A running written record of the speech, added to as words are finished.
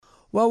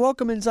Well,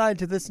 welcome inside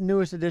to this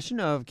newest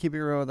edition of Keep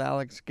It Real with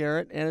Alex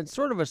Garrett, and it's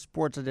sort of a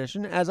sports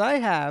edition, as I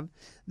have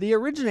the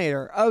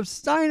originator of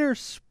Steiner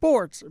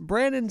Sports,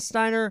 Brandon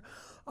Steiner,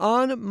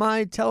 on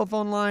my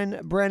telephone line.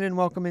 Brandon,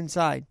 welcome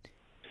inside.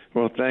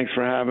 Well, thanks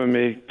for having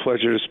me.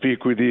 Pleasure to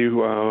speak with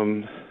you.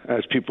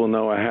 As people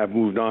know, I have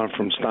moved on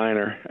from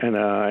Steiner, and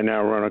I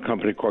now run a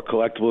company called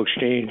Collectible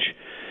Exchange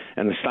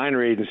and the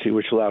Steiner Agency,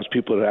 which allows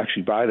people to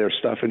actually buy their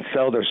stuff and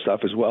sell their stuff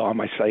as well on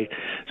my site.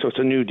 So it's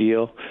a new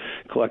deal.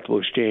 Collectible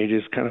Exchange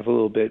is kind of a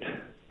little bit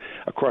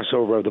a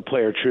crossover of the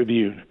Player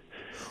Tribune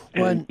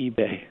and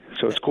eBay.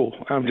 So it's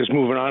cool. I'm just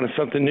moving on to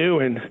something new,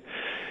 and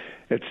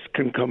it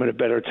couldn't come at a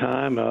better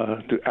time.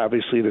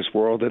 Obviously, this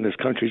world and this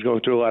country is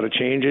going through a lot of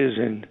changes,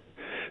 and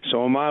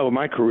so am I with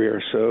my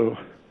career. So,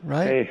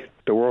 hey,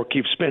 the world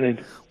keeps spinning.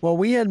 Well,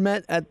 we had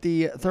met at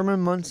the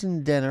Thurman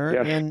Munson dinner,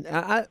 yes. And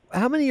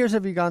how many years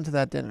have you gone to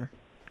that dinner?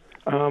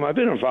 I've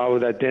been involved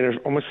with that dinner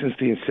almost since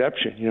the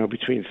inception,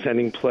 between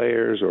sending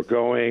players or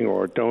going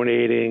or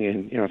donating.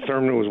 And,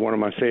 Thurman was one of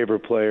my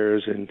favorite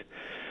players. And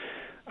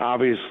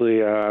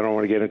obviously, I don't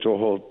want to get into a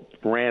whole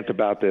rant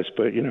about this,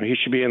 but, he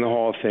should be in the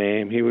Hall of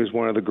Fame. He was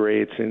one of the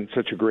greats and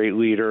such a great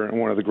leader and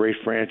one of the great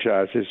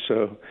franchises.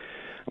 So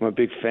I'm a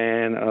big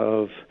fan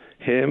of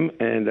him,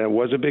 and I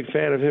was a big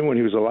fan of him when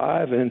he was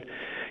alive, and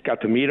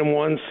got to meet him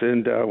once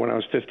and when I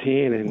was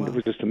 15, and It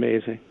was just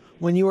amazing.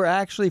 When you were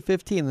actually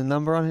 15, the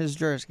number on his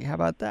jersey, how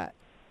about that?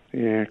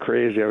 Yeah,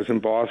 crazy. I was in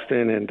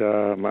Boston, and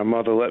my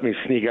mother let me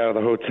sneak out of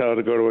the hotel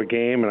to go to a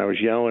game, and I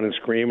was yelling and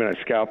screaming. I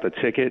scalped the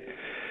ticket,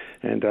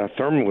 and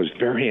Thurman was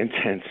very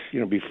intense. He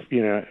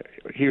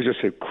was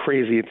just a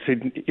crazy.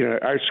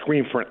 I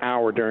screamed for an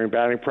hour during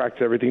batting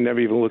practice. Everything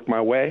never even looked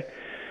my way.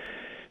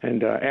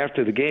 And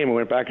after the game, I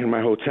went back into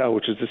my hotel,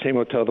 which was the same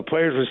hotel the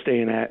players were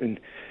staying at. And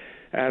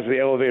as the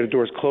elevator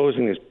doors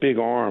closing, this big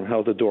arm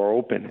held the door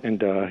open.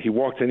 And he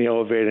walked in the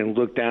elevator and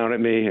looked down at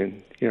me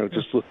and,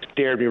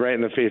 stared me right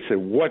in the face and said,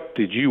 "What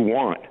did you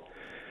want?"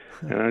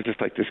 And I was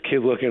just like this kid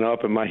looking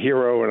up at my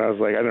hero. And I was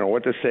like, I don't know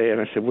what to say. And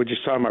I said, "Would you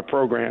sign my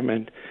program?"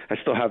 And I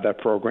still have that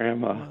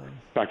program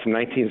back from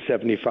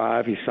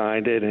 1975. He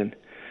signed it. And,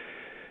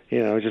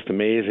 it was just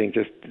amazing.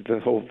 Just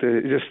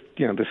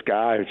this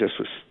guy just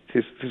was.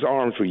 His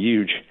arms were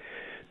huge.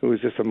 It was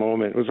just a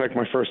moment. It was like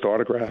my first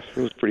autograph.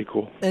 It was pretty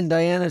cool. And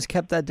Diana's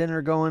kept that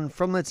dinner going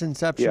from its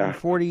inception,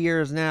 40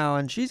 years now,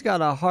 and she's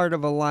got a heart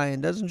of a lion,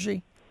 doesn't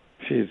she?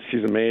 She's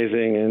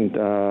amazing, and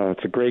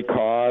it's a great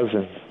cause,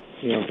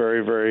 and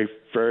very, very,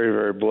 very,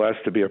 very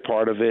blessed to be a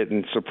part of it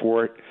and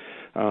support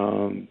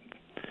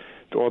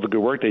all the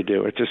good work they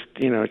do.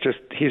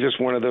 He's just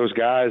one of those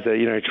guys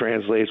that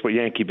translates what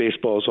Yankee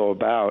baseball is all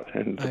about,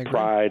 and the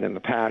pride and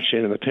the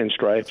passion and the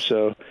pinstripe.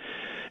 So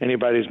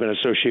anybody who's been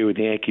associated with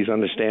the Yankees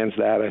understands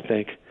that, I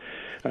think,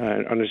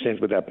 understands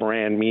what that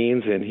brand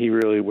means, and he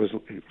really was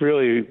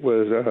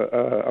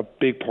a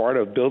big part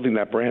of building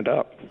that brand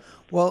up.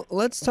 Well,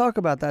 let's talk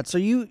about that. So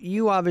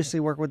you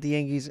obviously work with the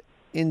Yankees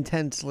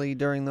intensely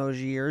during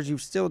those years. You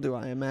still do,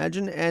 I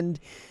imagine, and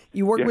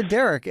you work with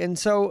Derek. And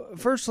so,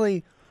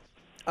 firstly,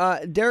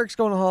 Derek's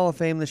going to Hall of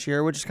Fame this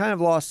year, which is kind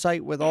of lost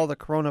sight with all the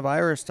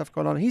coronavirus stuff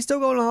going on. He's still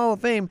going to Hall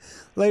of Fame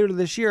later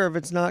this year if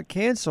it's not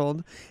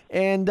canceled.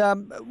 And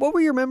what were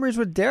your memories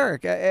with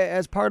Derek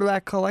as part of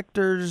that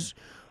collectors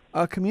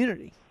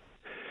community?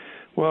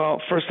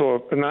 Well, first of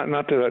all,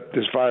 not that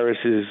this virus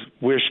is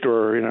wished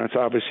or it's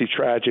obviously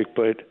tragic,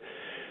 but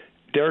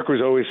Derek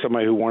was always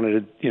somebody who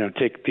wanted to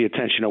take the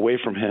attention away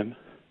from him.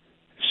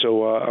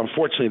 So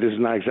unfortunately, this is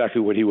not exactly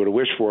what he would have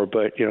wished for,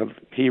 but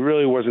he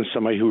really wasn't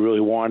somebody who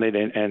really wanted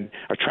and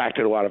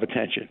attracted a lot of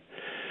attention.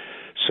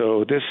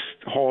 So this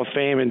Hall of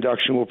Fame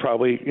induction will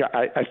probably,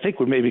 I think,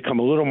 would maybe come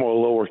a little more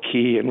lower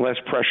key and less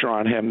pressure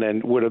on him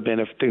than would have been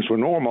if things were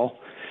normal.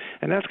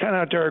 And that's kind of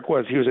how Derek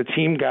was. He was a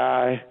team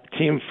guy,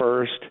 team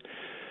first,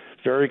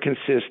 very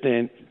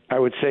consistent. I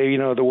would say,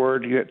 the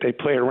word that they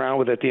played around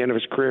with at the end of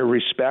his career,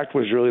 respect,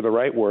 was really the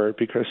right word,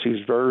 because he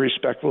was very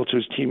respectful to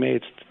his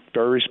teammates,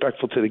 very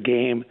respectful to the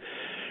game,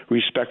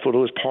 respectful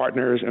to his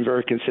partners, and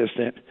very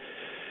consistent.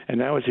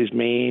 And that was his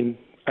main,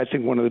 I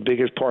think one of the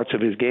biggest parts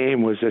of his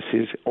game was just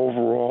his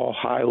overall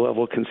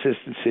high-level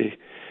consistency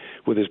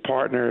with his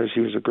partners.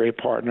 He was a great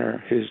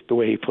partner. The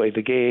way he played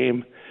the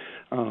game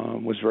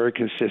was very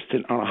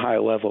consistent on a high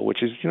level,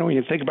 which is, when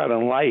you think about it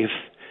in life,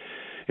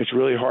 it's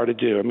really hard to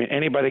do. I mean,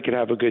 anybody could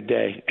have a good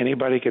day.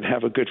 Anybody could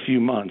have a good few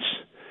months,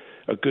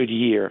 a good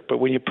year. But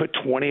when you put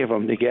 20 of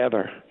them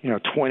together,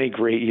 20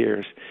 great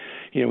years,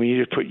 when you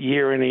just put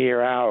year in and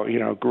year out,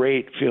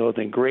 great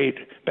fielding, great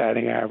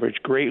batting average,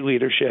 great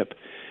leadership,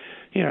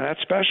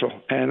 that's special.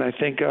 And I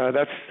think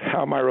that's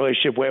how my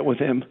relationship went with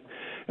him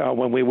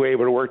when we were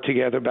able to work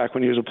together back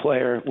when he was a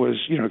player, was,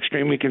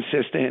 extremely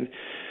consistent,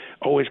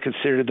 always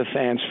considered the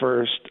fans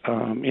first.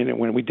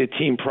 When we did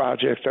team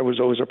projects, that was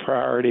always a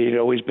priority. He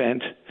always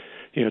bent,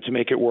 to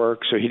make it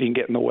work, so he didn't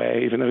get in the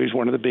way, even though he's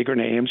one of the bigger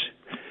names.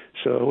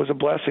 So it was a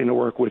blessing to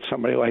work with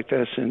somebody like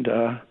this. And,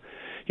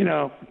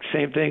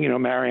 same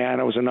thing,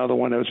 Mariano was another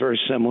one that was very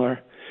similar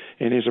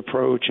in his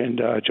approach, and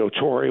Joe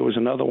Torre was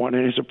another one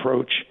in his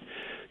approach.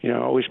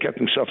 always kept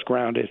himself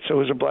grounded. So it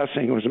was a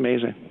blessing. It was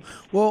amazing.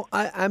 Well,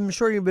 I'm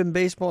sure you've been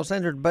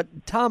baseball-centered, but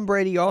Tom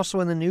Brady also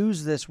in the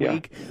news this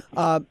week,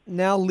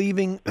 now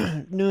leaving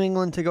New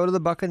England to go to the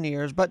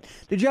Buccaneers. But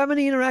did you have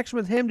any interaction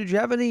with him? Did you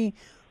have any,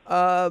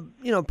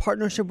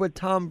 partnership with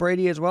Tom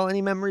Brady as well?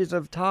 Any memories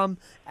of Tom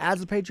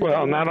as a Patriot?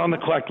 Well, not on the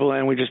collectible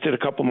end. We just did a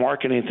couple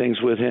marketing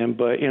things with him,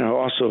 but,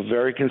 also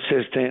very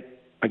consistent.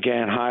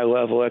 Again,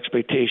 high-level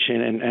expectation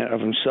and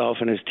of himself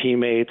and his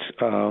teammates.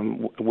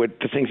 What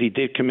the things he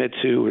did commit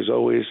to was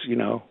always,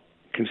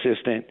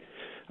 consistent,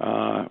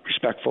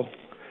 respectful,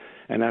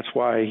 and that's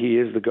why he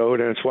is the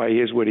GOAT, and that's why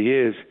he is what he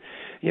is.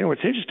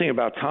 What's interesting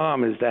about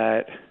Tom is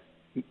that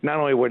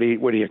not only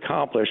what he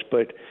accomplished,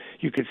 but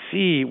you could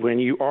see when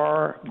you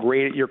are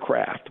great at your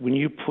craft, when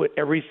you put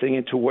everything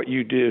into what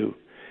you do,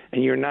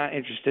 and you're not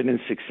interested in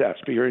success,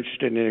 but you're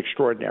interested in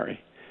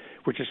extraordinary,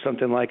 which is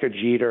something like a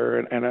Jeter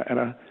and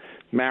a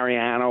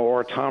Mariano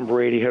or Tom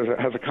Brady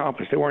has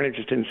accomplished. They weren't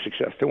interested in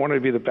success. They wanted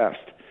to be the best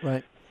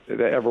right. that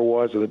ever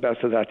was, or the best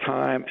of that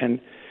time. And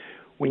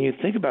when you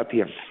think about the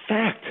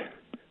effect,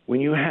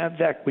 when you have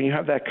that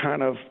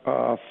kind of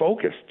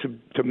focus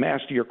to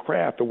master your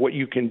craft of what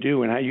you can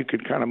do and how you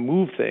could kind of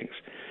move things,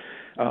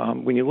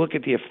 when you look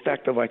at the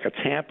effect of like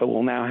a Tampa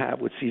will now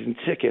have with season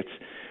tickets,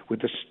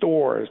 with the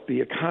stores, the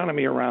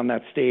economy around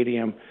that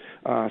stadium,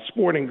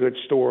 sporting goods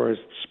stores,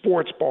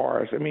 sports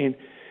bars. I mean,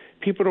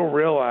 people don't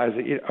realize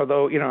that,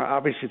 although,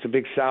 obviously it's a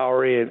big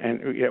salary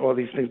and all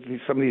these things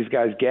some of these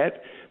guys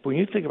get, but when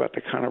you think about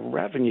the kind of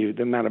revenue,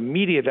 the amount of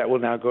media that will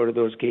now go to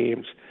those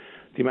games,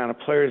 the amount of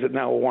players that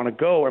now will want to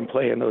go and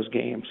play in those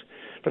games,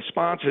 the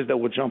sponsors that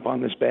will jump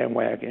on this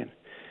bandwagon,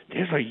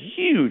 there's a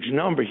huge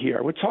number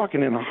here. We're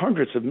talking in the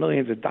hundreds of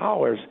millions of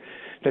dollars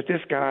that this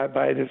guy,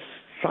 by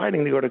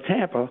deciding to go to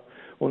Tampa,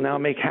 will now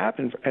make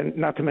happen, and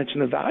not to mention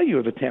the value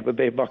of the Tampa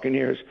Bay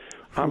Buccaneers,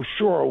 I'm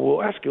sure will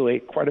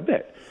escalate quite a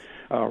bit.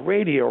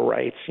 Radio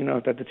rights,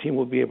 that the team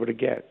will be able to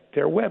get,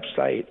 their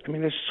website. I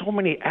mean, there's so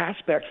many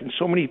aspects and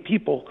so many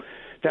people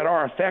that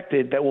are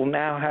affected that will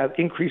now have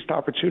increased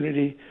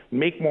opportunity,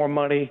 make more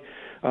money.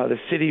 The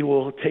city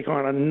will take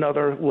on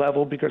another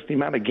level because the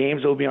amount of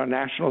games that will be on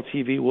national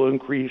TV will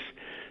increase,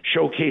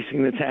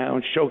 showcasing the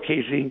town,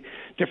 showcasing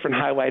different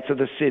highlights of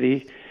the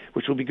city,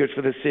 which will be good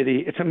for the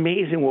city. It's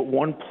amazing what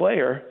one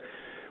player,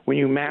 when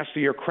you master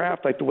your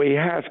craft like the way he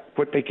has,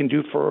 what they can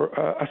do for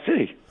a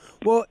city.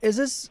 Well, is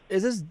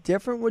this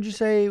different, would you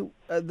say,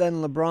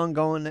 than LeBron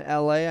going to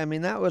L.A.? I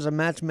mean, that was a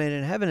match made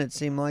in heaven, it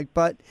seemed like,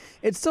 but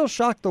it still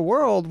shocked the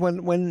world when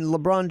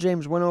LeBron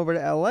James went over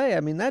to L.A. I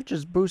mean, that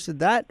just boosted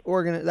that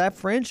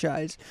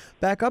franchise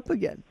back up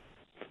again.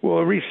 Well,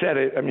 it reset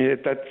it. I mean,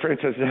 that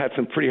franchise had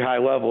some pretty high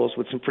levels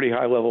with some pretty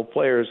high-level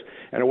players,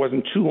 and it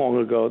wasn't too long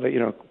ago that,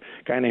 a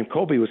guy named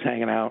Kobe was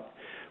hanging out,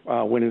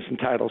 winning some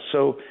titles.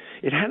 So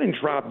it hadn't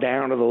dropped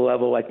down to the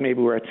level like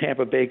maybe where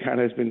Tampa Bay kind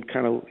of has been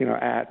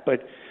at,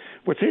 but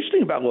what's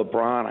interesting about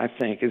LeBron, I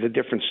think, is a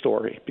different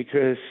story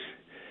because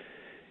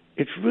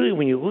it's really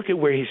when you look at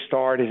where he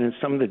started and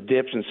some of the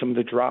dips and some of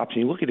the drops,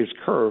 and you look at his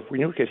curve, when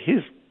you look at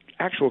his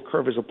actual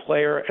curve as a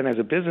player and as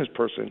a business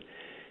person,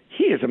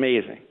 he is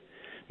amazing.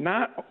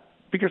 Not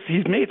because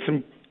he's made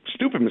some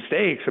stupid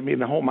mistakes. I mean,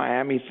 the whole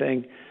Miami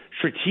thing,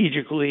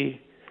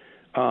 strategically,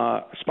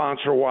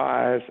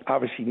 sponsor-wise,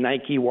 obviously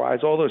Nike-wise,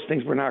 all those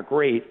things were not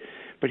great.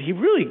 But he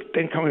really,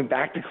 then coming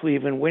back to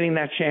Cleveland, winning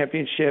that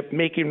championship,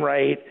 making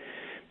right.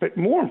 But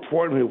more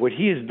importantly, what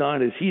he has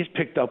done is he's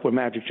picked up where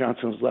Magic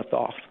Johnson was left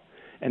off.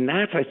 And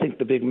that's, I think,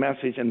 the big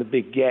message and the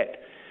big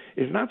get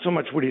is not so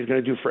much what he's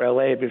going to do for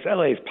L.A., because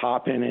L.A. is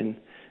popping and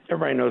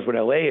everybody knows what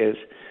L.A. is,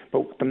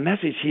 but the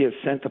message he has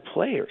sent to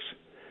players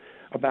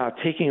about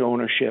taking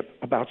ownership,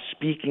 about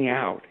speaking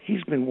out.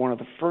 He's been one of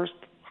the first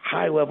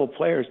high-level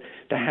players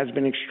that has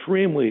been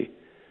extremely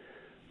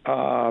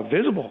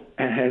visible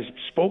and has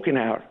spoken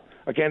out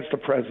against the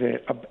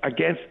president,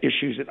 against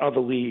issues in other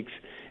leagues,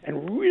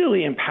 and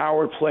really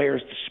empowered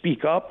players to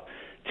speak up,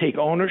 take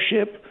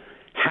ownership,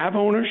 have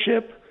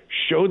ownership,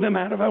 show them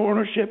how to have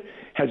ownership,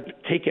 has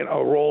taken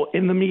a role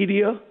in the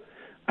media.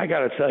 I got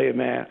to tell you,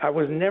 man, I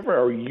was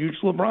never a huge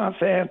LeBron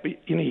fan, but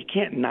you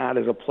can't not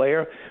as a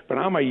player, but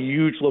I'm a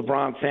huge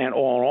LeBron fan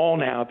all in all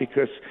now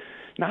because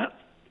it's not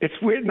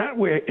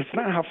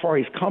how far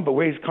he's come, but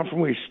where he's come from,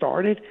 where he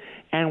started,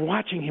 and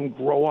watching him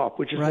grow up,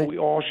 which is what we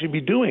all should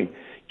be doing,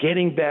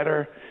 getting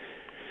better,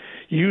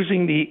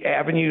 using the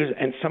avenues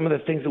and some of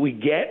the things that we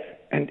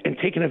get and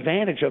taking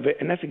advantage of it.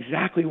 And that's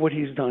exactly what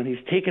he's done.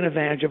 He's taken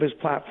advantage of his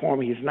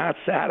platform. He's not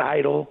sat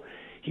idle.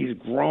 He's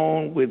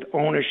grown with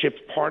ownerships,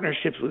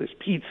 partnerships with his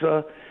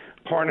pizza,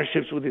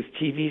 partnerships with his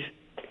TVs.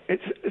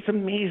 It's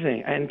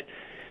amazing. And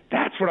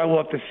that's what I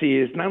love to see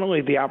is not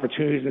only the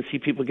opportunities and see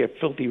people get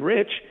filthy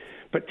rich,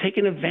 but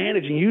taking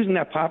advantage and using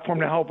that platform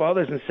to help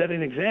others and set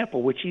an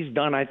example, which he's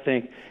done, I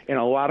think, in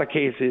a lot of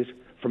cases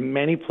for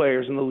many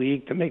players in the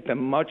league to make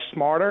them much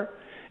smarter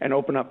and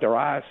open up their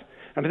eyes.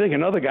 And I think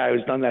another guy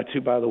who's done that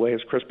too, by the way,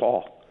 is Chris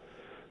Paul.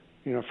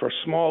 For a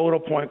small little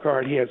point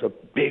guard, he has a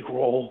big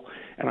role,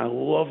 and I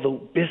love the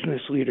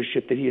business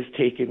leadership that he has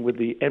taken with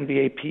the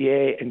NBA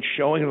PA and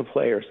showing the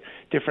players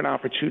different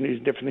opportunities,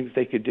 different things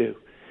they could do.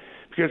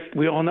 Because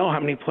we all know how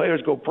many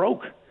players go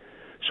broke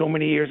so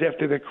many years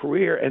after their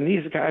career, and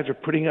these guys are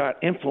putting out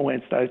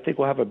influence that I think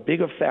will have a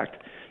big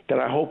effect that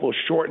I hope will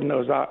shorten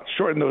those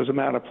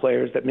amount of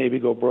players that maybe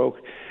go broke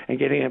and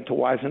getting them to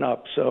wisen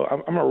up. So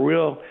I'm a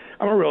real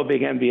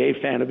big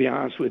NBA fan, to be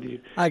honest with you.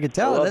 I could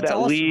tell. I love That's that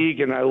awesome. league,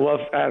 and I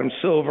love Adam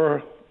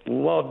Silver,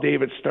 love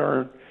David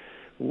Stern,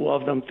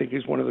 love them. Think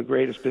he's one of the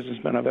greatest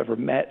businessmen I've ever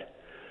met.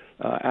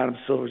 Adam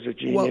Silver's a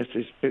genius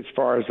as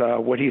far as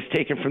what he's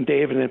taken from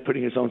David and then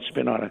putting his own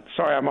spin on it.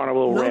 Sorry, I'm on a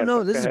little rant.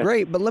 No, this is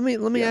great. But let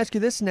me ask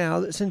you this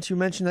now, since you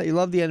mentioned that you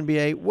love the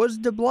NBA. Was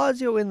de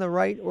Blasio in the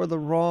right or the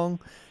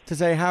wrong to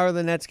say, how are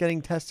the Nets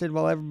getting tested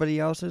while everybody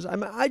else is?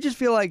 I just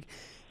feel like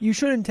you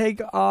shouldn't take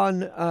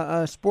on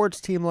a sports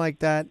team like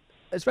that,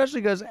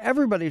 especially because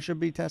everybody should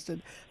be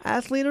tested,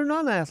 athlete or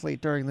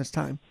non-athlete, during this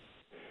time.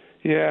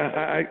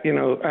 Yeah,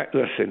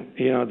 listen.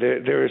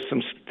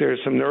 There's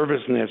some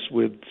nervousness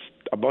with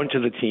a bunch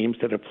of the teams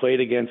that have played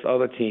against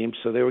other teams,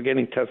 so they were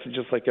getting tested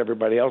just like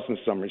everybody else in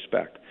some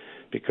respect,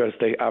 because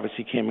they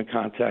obviously came in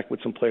contact with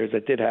some players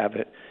that did have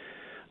it.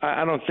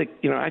 I don't think,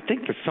 I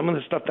think that some of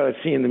the stuff that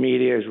I see in the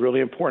media is really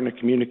important to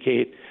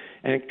communicate,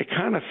 and it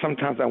kind of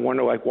sometimes I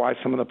wonder why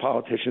some of the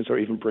politicians are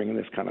even bringing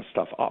this kind of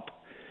stuff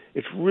up.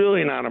 It's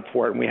really not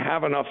important. We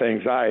have enough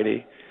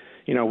anxiety.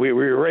 We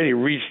already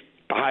reached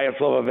the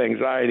highest level of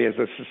anxiety as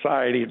a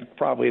society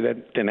probably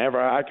than ever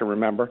I can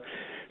remember.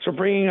 So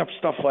bringing up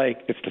stuff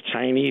like it's the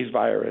Chinese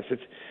virus,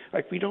 it's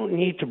like we don't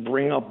need to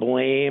bring up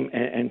blame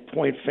and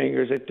point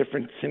fingers at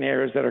different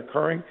scenarios that are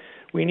occurring.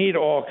 We need to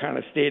all kind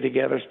of stay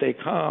together, stay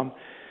calm.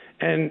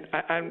 And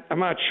I'm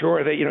not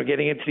sure that,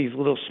 getting into these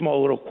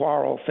small little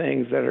quarrel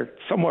things that are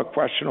somewhat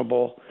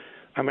questionable.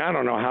 I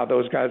don't know how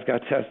those guys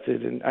got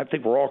tested, and I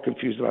think we're all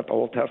confused about the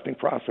whole testing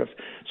process.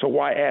 So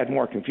why add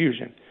more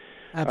confusion?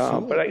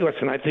 Absolutely. But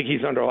listen, I think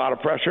he's under a lot of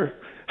pressure.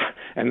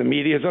 And the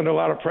media is under a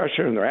lot of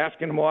pressure, and they're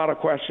asking him a lot of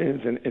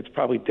questions, and it's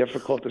probably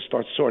difficult to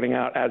start sorting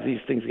out as these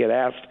things get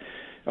asked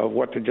of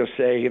what to just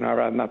say. I'd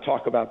rather not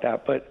talk about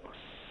that. But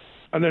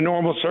under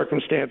normal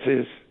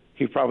circumstances,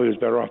 he probably was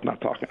better off not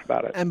talking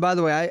about it. And by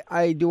the way,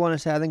 I do want to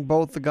say I think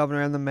both the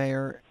governor and the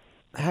mayor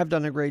have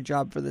done a great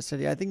job for the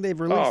city. I think they've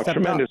really stepped up.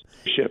 Tremendous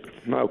leadership,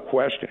 no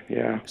question,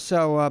 yeah.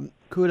 So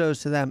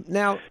kudos to them.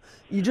 Now,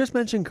 you just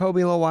mentioned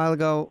Kobe a little while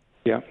ago.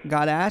 Yeah.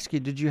 Got to ask you,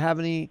 did you have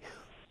any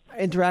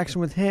interaction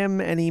with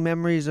him, any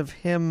memories of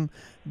him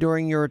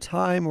during your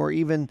time or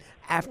even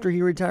after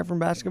he retired from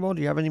basketball?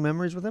 Do you have any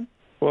memories with him?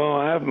 Well,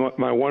 I have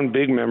my one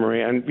big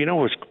memory, and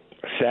what's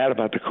sad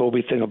about the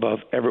Kobe thing above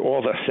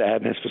all the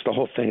sadness, because the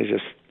whole thing is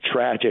just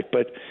tragic,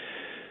 but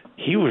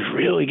he was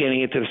really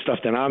getting into the stuff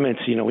that I'm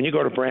into. When you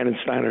go to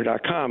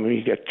BrandonSteiner.com and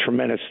you get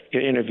tremendous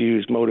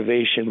interviews,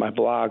 motivation, my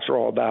blogs are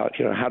all about,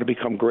 how to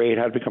become great,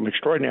 how to become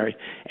extraordinary,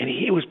 and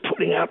he was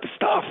putting out the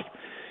stuff.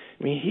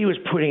 He was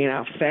putting it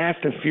out fast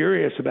and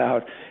furious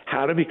about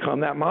how to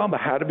become that Mamba,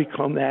 how to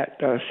become that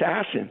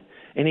assassin.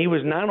 And he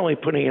was not only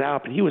putting it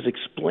out, but he was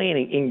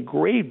explaining in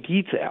grave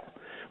detail,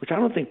 which I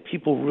don't think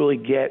people really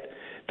get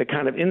the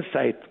kind of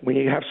insight when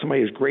you have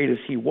somebody as great as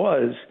he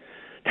was,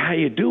 how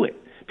you do it.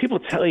 People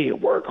tell you,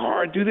 work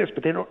hard, do this,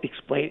 but they don't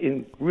explain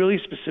in really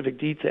specific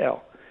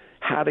detail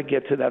how to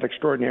get to that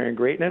extraordinary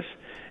greatness.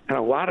 And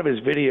a lot of his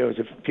videos,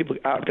 if people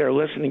out there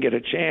listening get a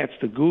chance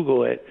to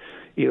Google it,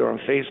 either on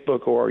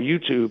Facebook or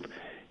YouTube,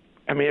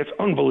 it's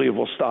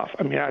unbelievable stuff.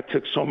 I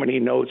took so many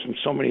notes from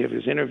so many of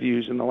his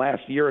interviews in the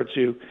last year or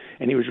two,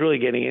 and he was really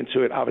getting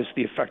into it, obviously,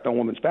 the effect on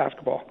women's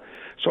basketball.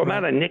 So I'm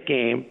at a Knick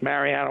game.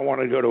 Mariano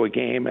wanted to go to a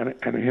game, and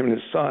him and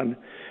his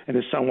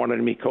son wanted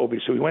to meet Kobe.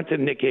 So we went to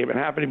the Knick game. It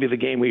happened to be the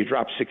game where he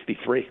dropped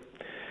 63.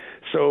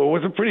 So it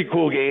was a pretty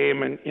cool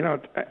game,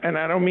 and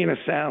I don't mean to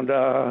sound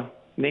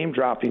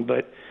name-dropping,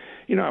 but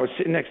I was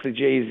sitting next to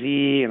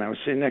Jay-Z, and I was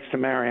sitting next to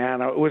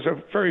Mariano. It was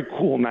a very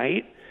cool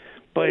night.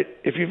 But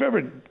if you've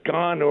ever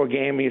gone to a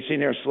game and you've seen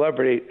their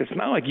celebrity, it's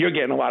not like you're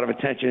getting a lot of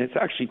attention. It's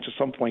actually to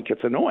some point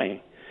gets annoying.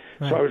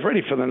 Right. So I was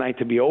ready for the night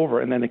to be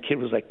over, and then the kid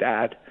was like,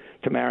 Dad,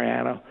 to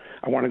Mariano,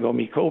 I want to go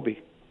meet Kobe.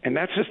 And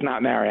that's just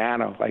not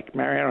Mariano.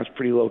 Mariano's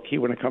pretty low-key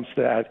when it comes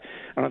to that.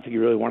 I don't think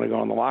you really want to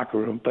go in the locker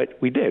room, but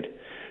we did.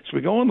 So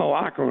we go in the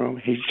locker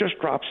room. He's just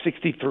dropped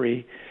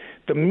 63.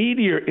 The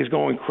media is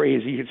going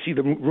crazy. You can see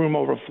the room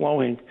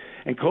overflowing.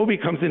 And Kobe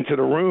comes into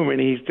the room, and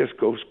he just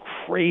goes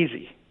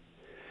crazy.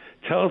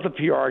 Tells the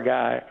PR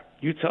guy,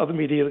 you tell the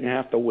media they're going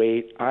to have to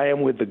wait. I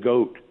am with the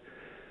GOAT.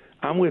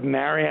 I'm with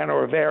Mariano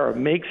Rivera.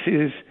 Makes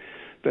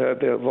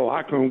the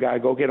locker room guy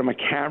go get him a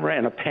camera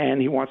and a pen.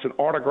 He wants an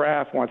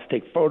autograph, wants to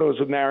take photos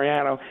with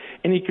Mariano.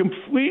 And he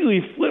completely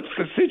flips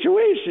the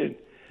situation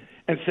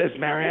and says,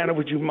 Mariano,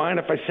 would you mind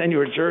if I send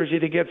you a jersey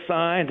to get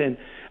signed? And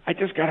I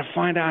just got to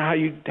find out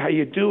how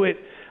you do it.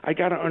 I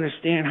got to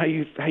understand how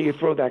you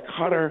throw that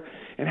cutter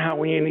and how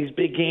when you're in these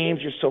big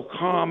games, you're so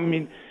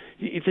calm.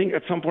 You think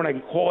at some point I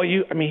can call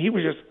you? I mean,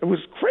 it was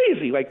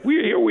crazy. Like,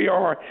 here we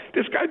are.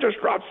 This guy just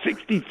dropped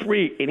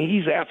 63, and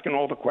he's asking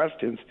all the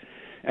questions.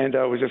 And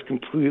was just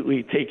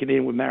completely taken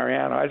in with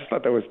Mariano. I just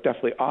thought that was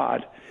definitely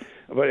odd.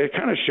 But it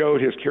kind of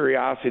showed his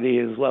curiosity,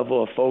 his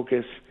level of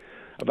focus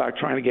about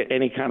trying to get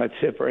any kind of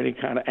tip or any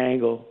kind of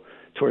angle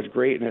towards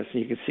greatness.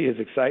 And you can see his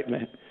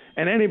excitement.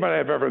 And anybody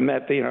I've ever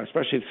met,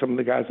 especially some of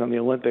the guys on the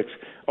Olympics,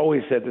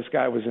 always said this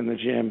guy was in the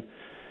gym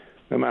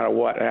no matter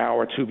what, an hour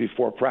or two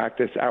before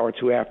practice, hour or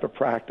two after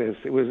practice.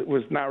 It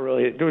was not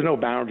really, there was no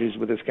boundaries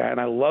with this guy.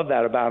 And I love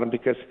that about him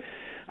because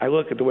I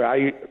look at the way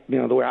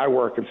I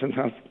work, and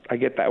sometimes I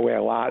get that way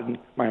a lot, and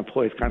my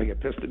employees kind of get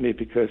pissed at me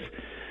because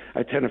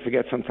I tend to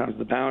forget sometimes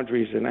the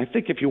boundaries. And I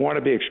think if you want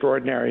to be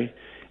extraordinary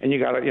and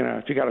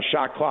if you got a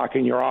shot clock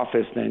in your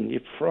office, then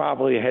you're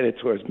probably headed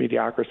towards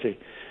mediocrity.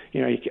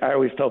 I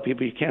always tell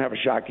people you can't have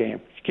a shot game.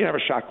 You can't have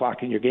a shot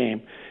clock in your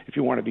game if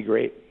you want to be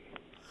great.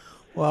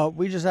 Well,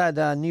 we just had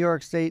New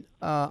York State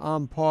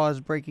on pause,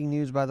 breaking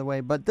news, by the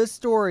way. But this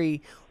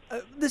story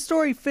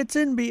fits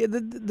in.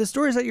 The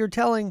stories that you're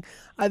telling,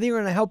 I think, are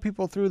going to help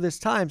people through this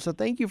time. So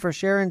thank you for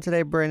sharing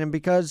today, Brandon,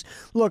 because,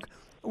 look,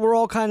 we're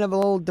all kind of a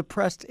little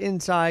depressed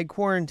inside,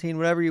 quarantine,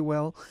 whatever you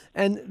will.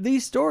 And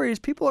these stories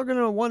people are going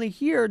to want to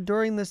hear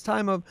during this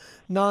time of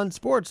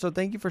non-sports. So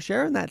thank you for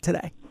sharing that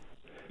today.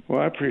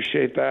 Well, I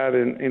appreciate that.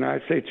 And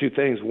I'd say two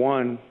things.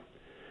 One,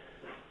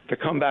 the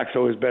comeback's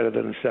always better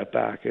than a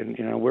setback. And,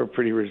 we're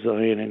pretty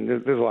resilient. And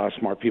there's a lot of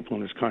smart people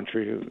in this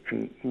country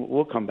and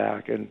we'll come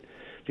back. And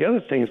the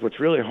other thing is what's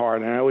really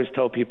hard, and I always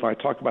tell people, I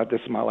talk about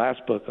this in my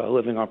last book,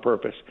 Living on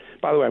Purpose.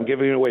 By the way, I'm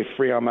giving it away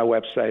free on my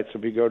website. So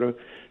if you go to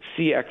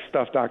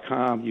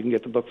cxstuff.com, you can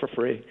get the book for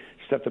free. You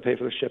just have to pay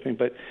for the shipping.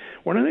 But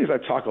one of the things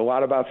I talk a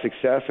lot about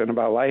success and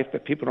about life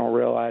that people don't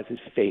realize is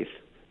faith.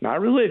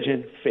 Not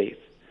religion, faith.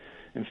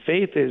 And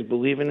faith is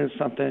believing in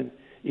something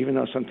even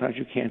though sometimes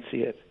you can't see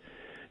it.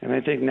 And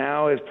I think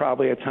now is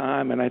probably a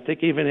time, and I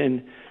think even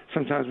in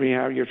sometimes when you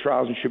have your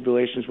trials and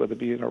tribulations, whether it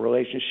be in a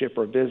relationship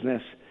or a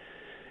business,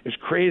 as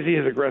crazy,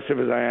 as aggressive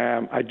as I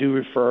am, I do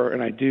refer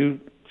and I do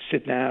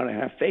sit down and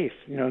have faith,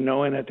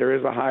 knowing that there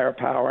is a higher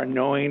power,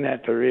 knowing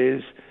that there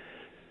is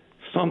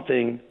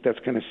something that's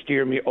going to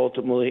steer me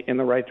ultimately in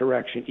the right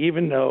direction,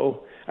 even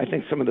though I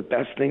think some of the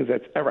best things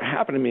that's ever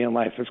happened to me in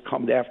life has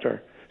come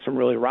after some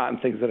really rotten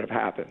things that have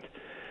happened.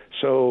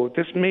 So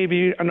this may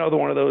be another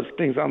one of those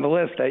things on the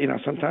list that,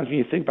 sometimes when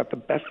you think about the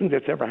best thing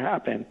that's ever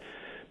happened,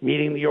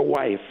 meeting your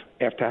wife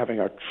after having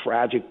a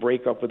tragic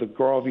breakup with a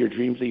girl of your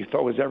dreams that you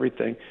thought was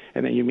everything,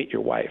 and then you meet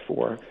your wife,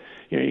 or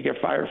you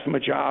get fired from a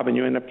job and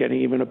you end up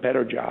getting even a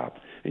better job,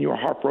 and you're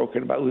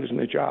heartbroken about losing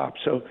the job.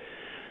 So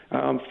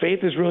faith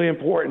is really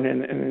important,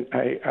 and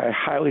I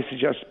highly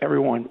suggest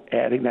everyone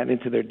adding that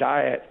into their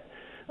diet,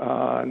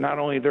 not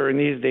only during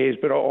these days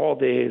but all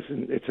days.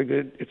 And it's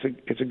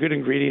a good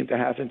ingredient to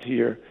have into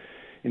your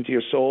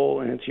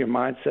soul and into your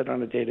mindset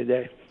on a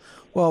day-to-day.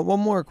 Well, one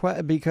more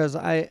question, because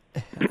I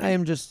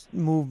am just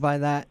moved by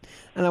that,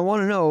 and I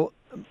want to know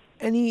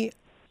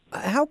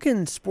how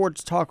can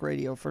sports talk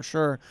radio for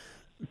sure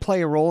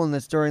play a role in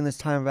this during this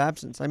time of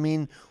absence? I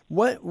mean,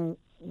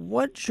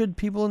 what should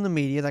people in the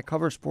media that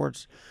cover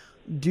sports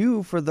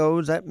do for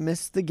those that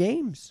miss the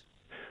games?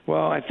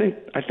 Well, I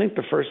think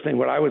the first thing,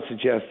 what I would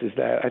suggest is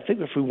that I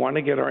think if we want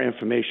to get our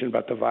information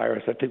about the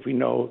virus, I think we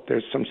know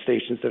there's some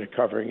stations that are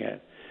covering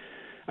it.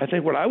 I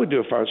think what I would do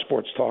if I was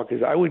sports talk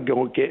is I would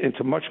go get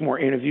into much more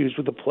interviews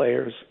with the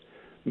players,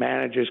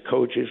 managers,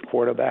 coaches,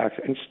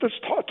 quarterbacks, and just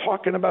start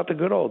talking about the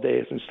good old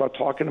days and start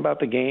talking about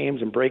the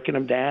games and breaking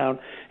them down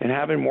and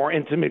having more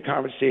intimate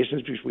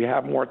conversations because we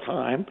have more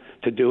time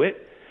to do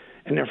it.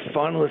 And they're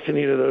fun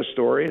listening to those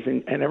stories,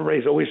 and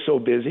everybody's always so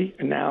busy,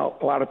 and now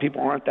a lot of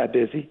people aren't that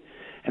busy.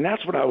 And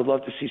that's what I would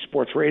love to see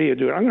sports radio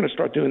do. And I'm going to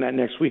start doing that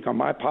next week on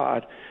my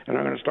pod, and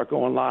I'm going to start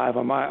going live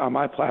on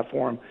my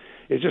platform,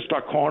 is just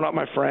start calling up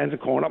my friends and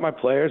calling up my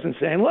players and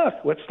saying, look,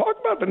 let's talk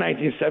about the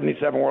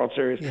 1977 World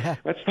Series. Yeah.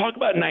 Let's talk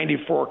about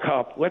 94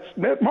 Cup. Mark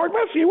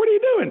Messier, what are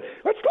you doing?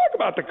 Let's talk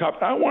about the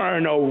Cup. I want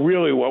to know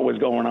really what was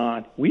going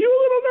on. Were you a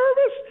little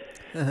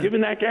nervous?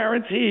 Giving that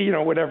guarantee,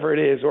 whatever it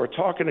is, or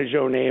talking to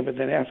Joe Namath and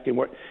then asking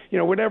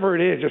whatever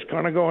it is, just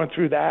kind of going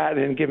through that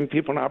and giving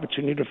people an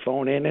opportunity to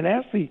phone in and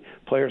ask the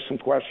players some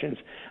questions.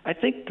 I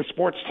think the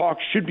sports talk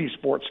should be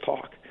sports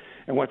talk.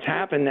 And what's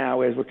happened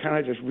now is we're kind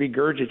of just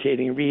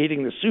regurgitating and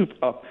reheating the soup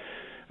up.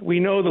 We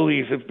know the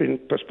leagues have been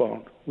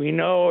postponed. We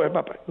know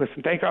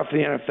thank God for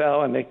the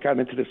NFL, and they got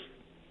into this,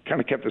 kind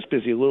of kept us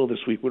busy a little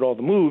this week with all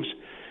the moves.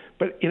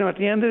 But, at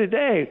the end of the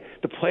day,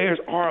 the players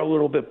are a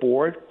little bit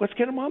bored. Let's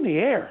get them on the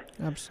air.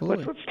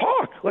 Absolutely. Let's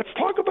talk. Let's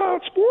talk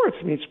about sports.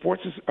 I mean,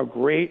 sports is a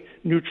great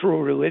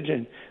neutral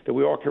religion that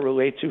we all can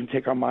relate to and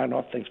take our mind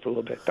off things for a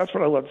little bit. That's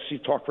what I love to see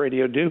talk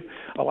radio do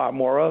a lot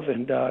more of,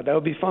 and that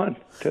would be fun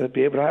to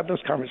be able to have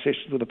those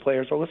conversations with the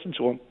players or listen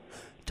to them.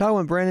 Talking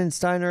with Brandon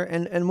Steiner.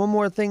 And one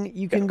more thing,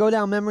 you can go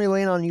down memory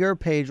lane on your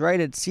page, right,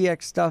 at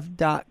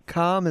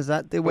cxstuff.com. Is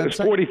that the website? There's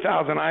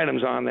 40,000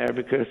 items on there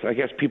because I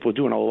guess people are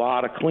doing a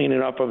lot of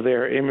cleaning up of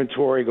their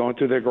inventory, going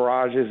through their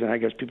garages, and I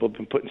guess people have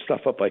been putting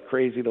stuff up like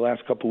crazy the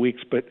last couple of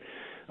weeks. But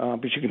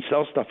you can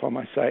sell stuff on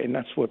my site, and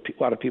that's what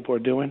a lot of people are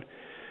doing.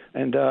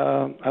 And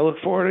I look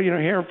forward to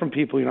hearing from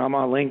people. I'm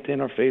on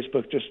LinkedIn or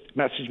Facebook. Just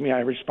message me.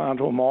 I respond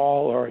to them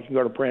all, or you can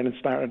go to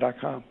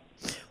brandonsteiner.com.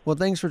 Well,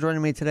 thanks for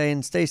joining me today,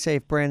 and stay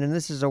safe, Brandon.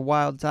 This is a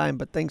wild time,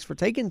 but thanks for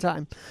taking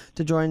time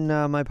to join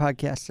my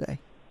podcast today.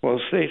 Well,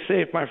 stay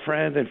safe, my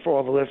friend, and for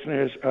all the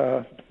listeners,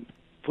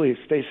 please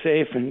stay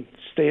safe and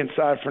stay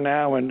inside for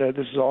now, and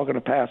this is all going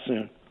to pass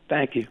soon.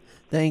 Thank you.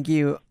 Thank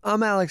you.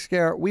 I'm Alex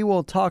Garrett. We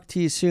will talk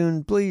to you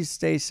soon. Please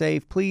stay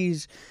safe.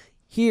 Please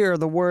hear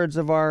the words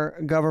of our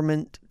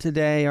government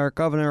today, our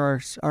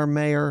governor, our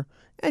mayor,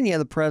 and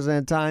the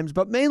president at times,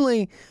 but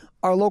mainly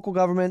our local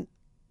government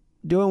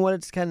doing what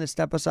it can to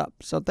step us up.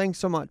 So thanks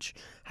so much.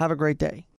 Have a great day.